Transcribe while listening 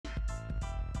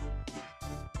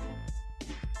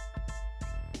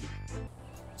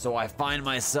So I find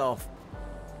myself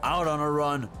out on a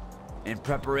run in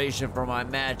preparation for my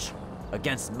match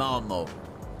against Malmo.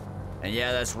 And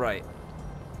yeah, that's right.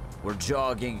 We're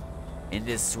jogging in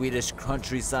this Swedish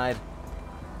countryside,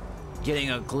 getting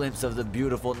a glimpse of the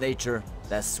beautiful nature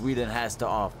that Sweden has to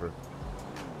offer.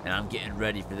 And I'm getting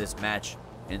ready for this match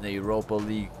in the Europa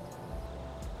League.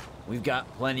 We've got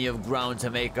plenty of ground to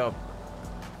make up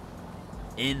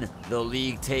in the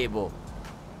league table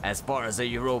as far as the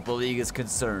Europa League is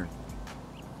concerned.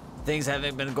 Things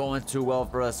haven't been going too well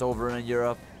for us over in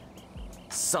Europe.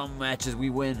 Some matches we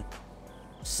win,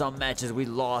 some matches we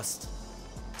lost,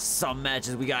 some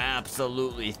matches we got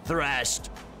absolutely thrashed.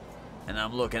 And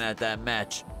I'm looking at that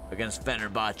match against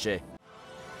Fenerbahce.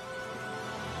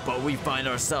 But we find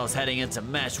ourselves heading into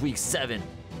match week 7,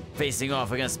 facing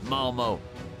off against Malmo.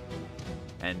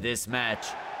 And this match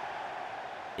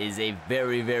is a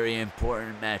very, very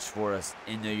important match for us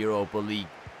in the Europa League.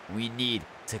 We need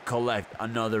to collect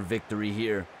another victory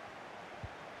here.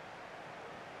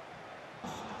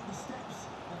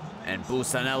 And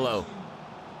Busanello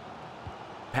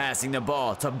passing the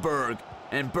ball to Berg,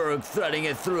 and Berg threading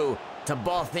it through to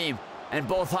Botheim, and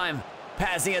Botheim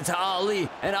passing it to Ali,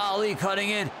 and Ali cutting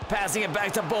in, passing it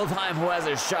back to Botheim, who has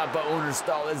a shot, but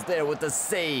Unerstal is there with the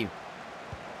save.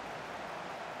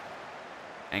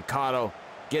 And Karo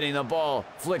getting the ball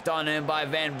flicked on him by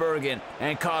Van Bergen,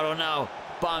 and Karo now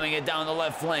bombing it down the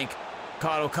left flank.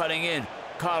 Karo cutting in,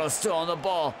 Karo still on the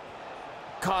ball.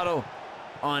 Karo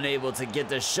unable to get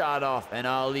the shot off, and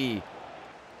Ali.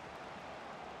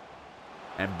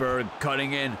 And Berg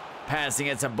cutting in, passing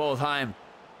it to Botheim.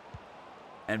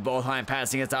 And Botheim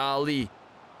passing it to Ali.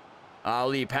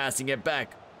 Ali passing it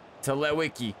back to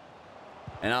Lewicki.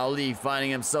 And Ali finding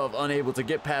himself unable to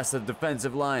get past the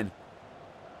defensive line.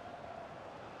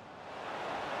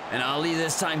 And Ali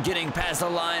this time getting past the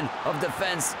line of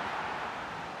defense.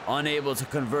 Unable to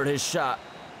convert his shot.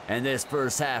 And this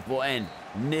first half will end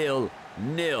 0-0.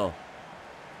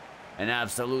 An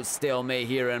absolute stalemate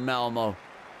here in Malmo.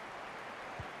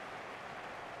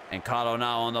 And Karo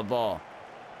now on the ball.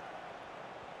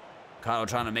 Karo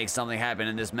trying to make something happen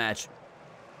in this match.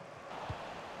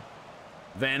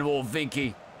 Van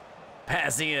Wolfvinke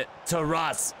passing it to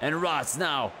Rots. And Rots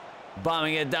now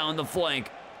bombing it down the flank.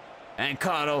 And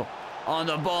Karo on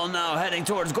the ball now, heading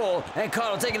towards goal. And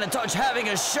Karo taking a touch, having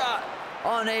a shot.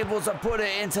 Unable to put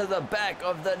it into the back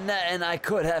of the net. And I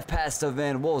could have passed to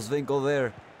Van Wolfswinkel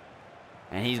there.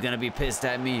 And he's going to be pissed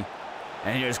at me.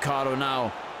 And here's Karo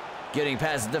now, getting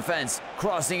past the defense,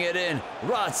 crossing it in.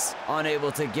 Rots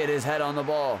unable to get his head on the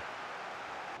ball.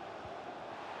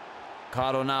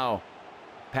 Karo now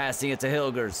passing it to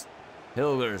Hilgers.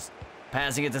 Hilgers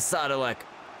passing it to Sadilek.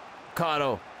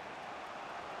 Karo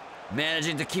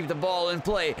managing to keep the ball in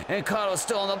play, and Karo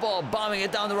still on the ball, bombing it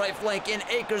down the right flank in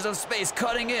acres of space,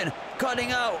 cutting in,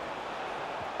 cutting out.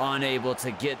 Unable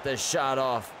to get the shot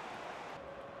off.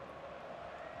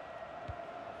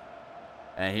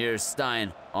 And here's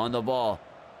Stein on the ball,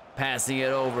 passing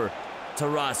it over to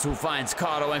Ross, who finds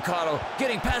Karo, and Karo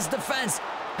getting past defense,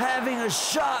 having a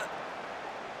shot.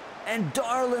 And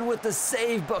Darlin with the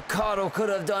save, but Karo could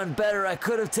have done better. I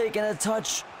could have taken a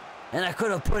touch, and I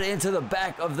could have put it into the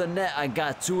back of the net. I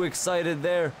got too excited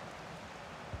there.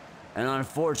 And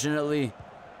unfortunately,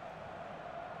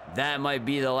 that might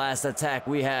be the last attack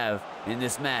we have in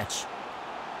this match.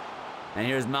 And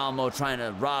here's Malmo trying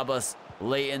to rob us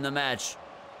late in the match.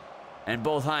 And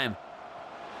Botheim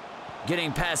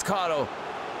getting past Karo.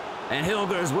 And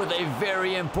Hilgers with a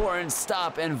very important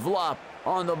stop, and Vlop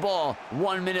on the ball.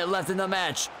 1 minute left in the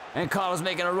match. And Karo's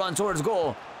making a run towards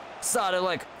goal.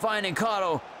 Sadilek finding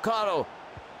Karo. Karo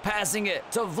passing it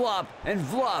to Vlop, and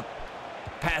Vlop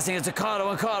passing it to Karo,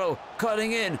 and Karo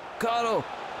cutting in. Karo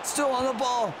still on the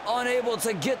ball, unable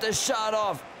to get the shot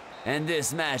off. And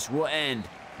this match will end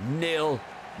 0-0.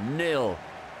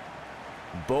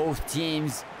 Both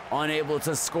teams unable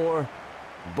to score.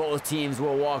 Both teams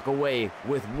will walk away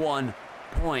with 1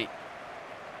 point.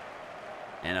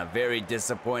 And a very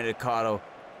disappointed Karo,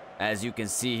 as you can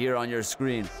see here on your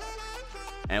screen.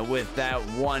 And with that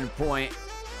 1 point,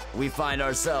 we find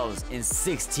ourselves in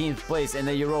 16th place in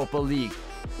the Europa League,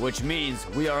 which means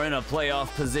we are in a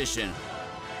playoff position.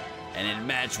 And in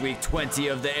match week 20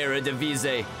 of the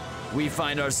Eredivisie, we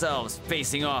find ourselves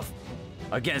facing off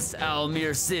against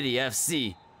Almere City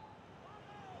FC.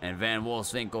 And Van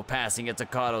Wolfswinkel passing it to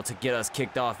Karo to get us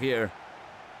kicked off here.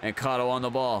 And Karo on the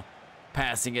ball,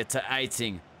 passing it to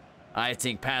Eiting.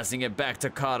 Eiting passing it back to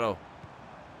Karo.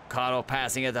 Karo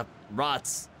passing it to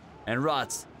Rots. And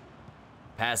Rots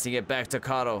passing it back to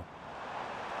Karo.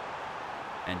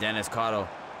 And Denis Karo,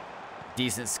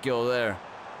 decent skill there.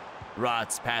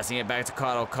 Rots passing it back to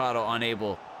Karo. Karo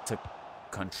unable to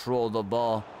control the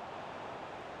ball.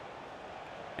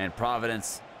 And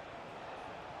Providence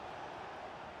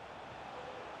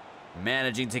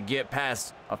managing to get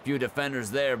past a few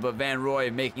defenders there, but Van Roy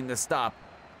making the stop.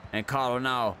 And Karo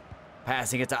now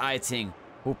passing it to Eiting,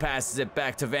 who passes it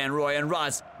back to Van Roy, and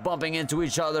Rots bumping into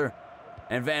each other.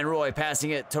 And Van Roy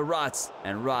passing it to Rots,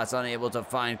 and Rots unable to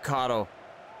find Karo.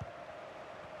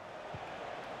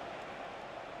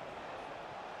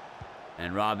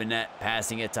 And Robinette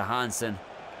passing it to Hansen.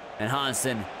 And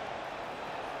Hansen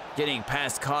getting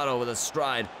past Karo with a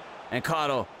stride. And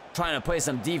Karo trying to play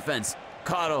some defense.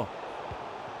 Karo,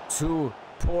 2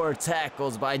 poor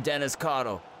tackles by Denis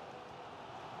Karo.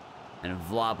 And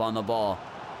Vlop on the ball,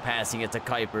 passing it to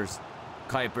Kuipers.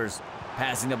 Kuipers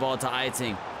passing the ball to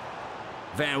Eiting.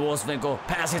 Van Wolfswinkel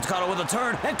passing it to Karo with a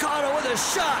turn. And Karo with a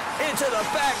shot into the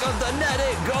back of the net.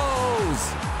 It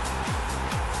goes!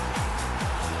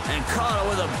 And Karo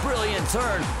with a brilliant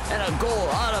turn and a goal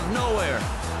out of nowhere.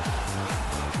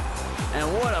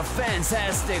 And what a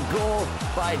fantastic goal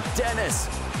by Denis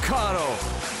Karo,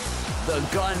 the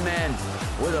gunman,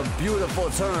 with a beautiful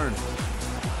turn.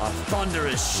 A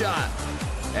thunderous shot.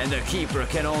 And the keeper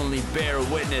can only bear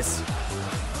witness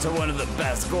to one of the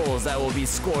best goals that will be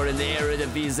scored in the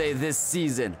Eredivisie this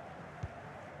season.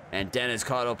 And Denis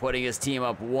Karo putting his team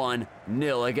up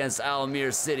 1-0 against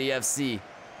Almere City FC.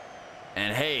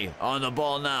 And Hay on the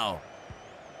ball now,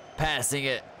 passing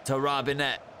it to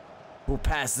Robinette, who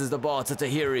passes the ball to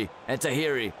Tahiri, and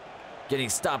Tahiri getting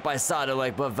stopped by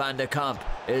Sadilek, but Van de Kamp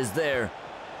is there.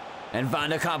 And Van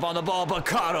de Kamp on the ball, but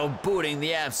Karo booting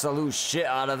the absolute shit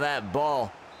out of that ball.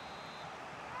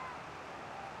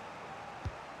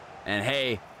 And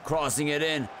Hay crossing it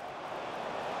in.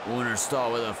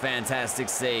 Unerstal with a fantastic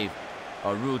save,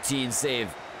 a routine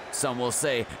save, some will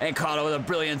say. And Karo with a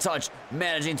brilliant touch,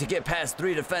 managing to get past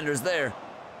 3 defenders there.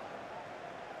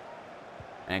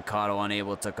 And Karo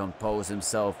unable to compose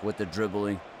himself with the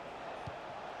dribbling.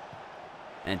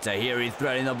 And Tahiri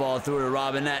threading the ball through to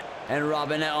Robinette. And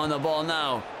Robinette on the ball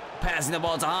now, passing the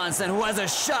ball to Hansen, who has a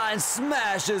shot and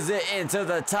smashes it into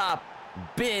the top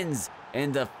bins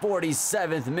in the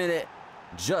 47th minute,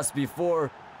 just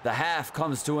before the half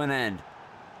comes to an end.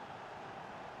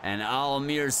 And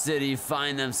Almere City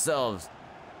find themselves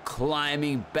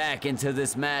climbing back into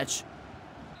this match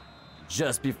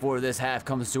just before this half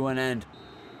comes to an end.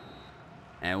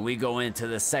 And we go into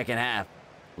the second half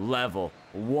level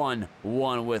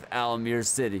 1-1 with Almere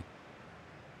City.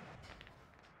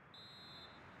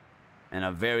 And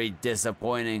a very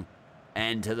disappointing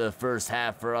end to the first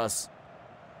half for us.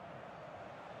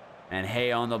 And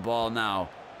Hay on the ball now,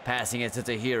 passing it to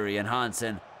Tahiri, and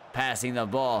Hansen passing the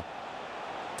ball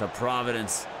to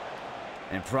Providence.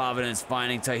 And Providence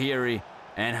finding Tahiri,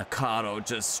 and Karo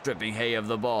just stripping Hay of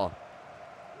the ball.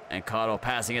 And Karo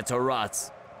passing it to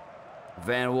Rots.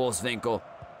 Van Wolfswinkel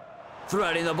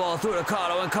threading the ball through to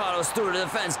Karo, and Karo's through to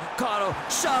defense. Karo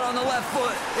shot on the left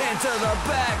foot into the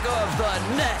back of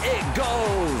the net. It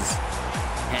goes.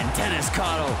 And Denis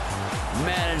Karo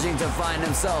managing to find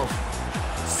himself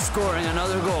scoring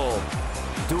another goal,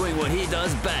 doing what he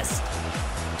does best.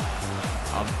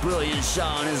 A brilliant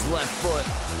shot on his left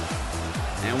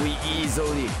foot, and we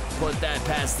easily put that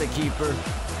past the keeper.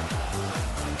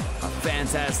 A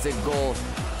fantastic goal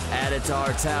added to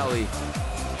our tally,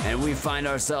 and we find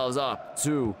ourselves up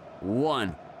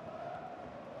 2-1.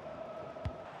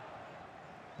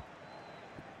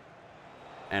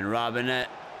 And Robinette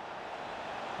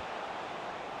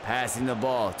passing the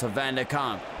ball to Van de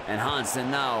Kamp, and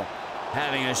Hansen now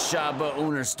having a shot, but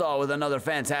Unerstal with another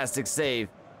fantastic save.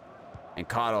 And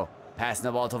Karo passing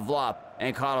the ball to Vlop,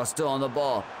 and Karo still on the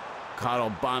ball. Karo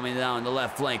bombing down the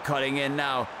left flank, cutting in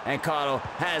now, and Karo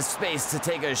has space to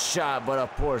take a shot, but a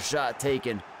poor shot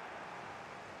taken.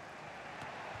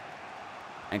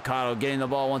 And Karo getting the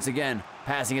ball once again,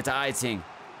 passing it to Eiting.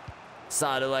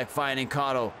 Sadilek finding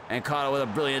Karo, and Karo with a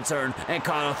brilliant turn, and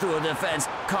Karo through a defense.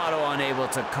 Karo unable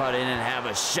to cut in and have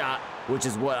a shot, which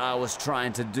is what I was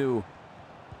trying to do.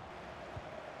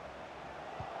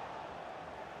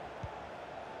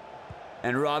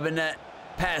 And Robinette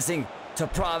passing to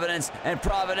Providence, and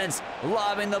Providence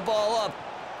lobbing the ball up.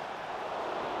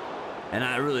 And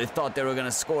I really thought they were going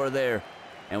to score there.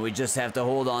 And we just have to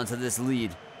hold on to this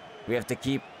lead. We have to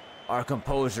keep our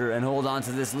composure and hold on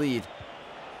to this lead.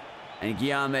 And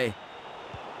Guillaume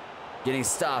getting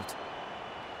stopped.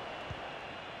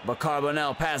 But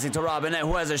Carbonell passing to Robinette,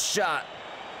 who has a shot.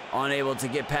 Unable to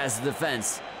get past the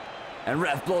defense. And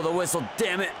ref blow the whistle,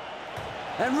 damn it.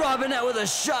 And Robinette with a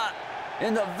shot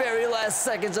in the very last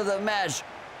seconds of the match,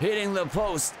 hitting the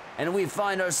post, and we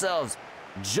find ourselves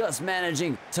just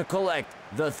managing to collect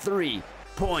the 3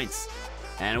 points.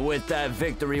 And with that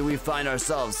victory, we find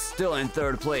ourselves still in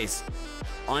 3rd place,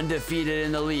 undefeated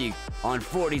in the league on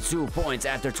 42 points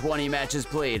after 20 matches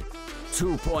played,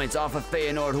 2 points off of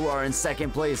Feyenoord, who are in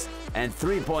 2nd place, and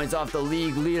 3 points off the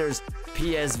league leaders,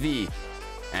 PSV.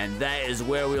 And that is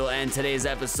where we will end today's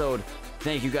episode.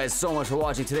 Thank you guys so much for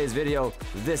watching today's video.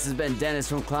 This has been Dennis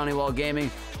from Clowning While Gaming.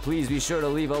 Please be sure to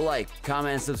leave a like,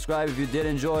 comment, and subscribe if you did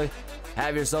enjoy.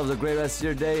 Have yourselves a great rest of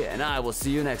your day, and I will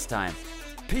see you next time.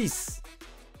 Peace!